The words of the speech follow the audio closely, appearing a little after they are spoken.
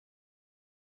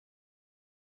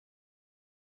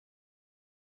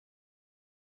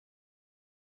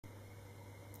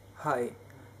Hi,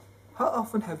 how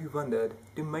often have you wondered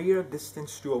to measure a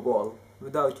distance to a wall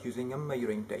without using a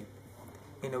measuring tape?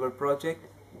 In our project,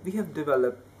 we have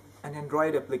developed an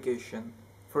Android application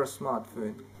for a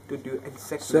smartphone to do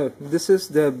exactly. So this is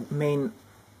the main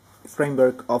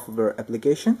framework of our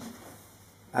application.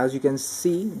 As you can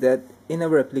see that in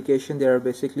our application there are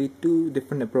basically two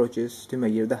different approaches to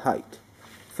measure the height.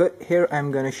 Here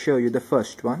I'm going to show you the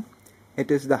first one. It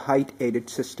is the height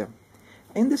aided system.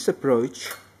 In this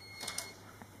approach,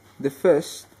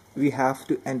 first we have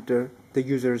to enter the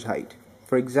user's height.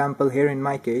 For example, here in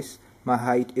my case, my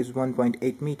height is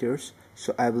 1.8 meters,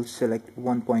 so I will select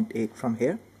 1.8 from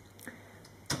here.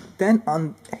 Then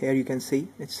on here you can see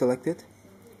it's selected.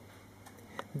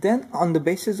 Then on the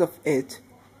basis of it,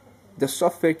 the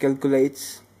software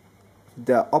calculates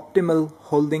the optimal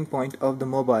holding point of the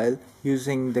mobile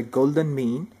using the golden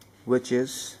mean, which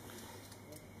is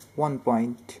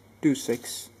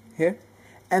 1.26 here,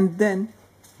 and then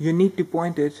you need to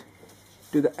point it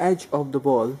to the edge of the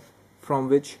wall from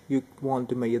which you want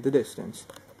to measure the distance.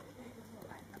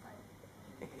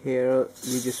 Here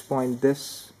you just point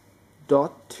this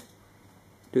dot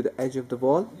to the edge of the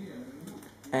wall,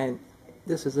 and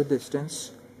this is the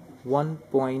distance,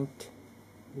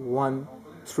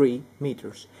 1.13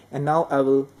 meters. And now I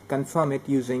will confirm it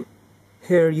using.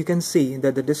 Here you can see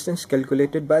that the distance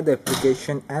calculated by the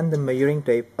application and the measuring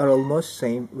tape are almost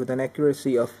same, with an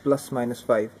accuracy of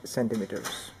 ±5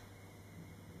 centimeters.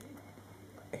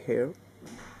 Here you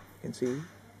can see,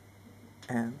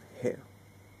 and here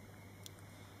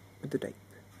with the tape.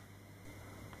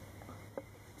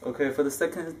 Okay, for the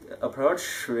second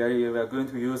approach, we are going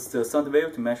to use the sound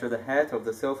wave to measure the height of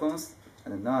the cell phones,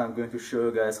 and now I'm going to show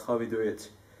you guys how we do it.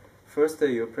 First,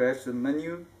 you press the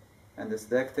menu and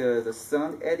select the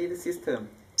sound aided system,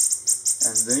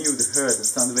 and then you would hear the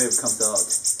sound wave comes out.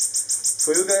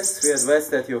 For you guys, we advise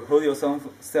that you hold your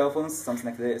cell phones something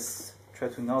like this. Try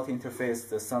to not interface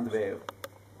the sound wave,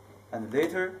 and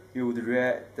later you would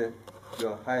read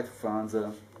your height from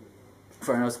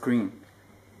your screen.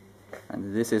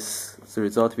 And this is the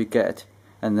result we get.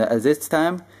 And at this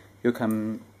time, you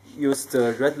can use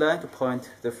the red line to point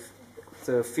the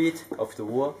feet of the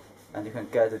wall, and you can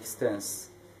get the distance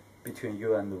between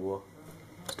you and the wall.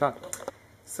 Start.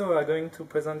 So we are going to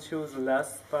present you the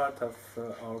last part of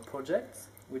our project,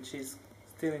 which is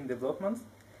still in development,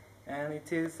 and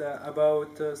it is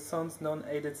about sound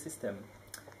non-aided system.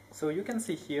 So you can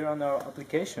see here on our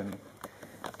application,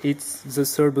 it's the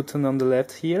third button on the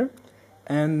left here.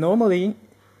 And normally,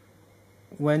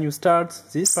 when you start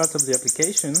this part of the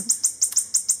application,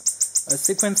 a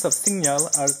sequence of signals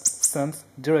are sent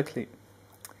directly,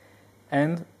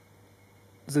 and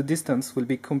the distance will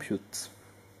be computed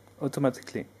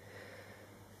automatically,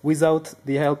 without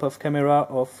the help of camera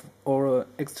or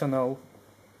external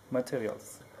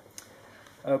materials.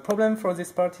 A problem for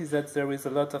this part is that there is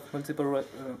a lot of multiple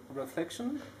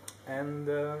reflection, and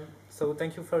so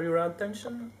thank you for your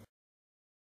attention.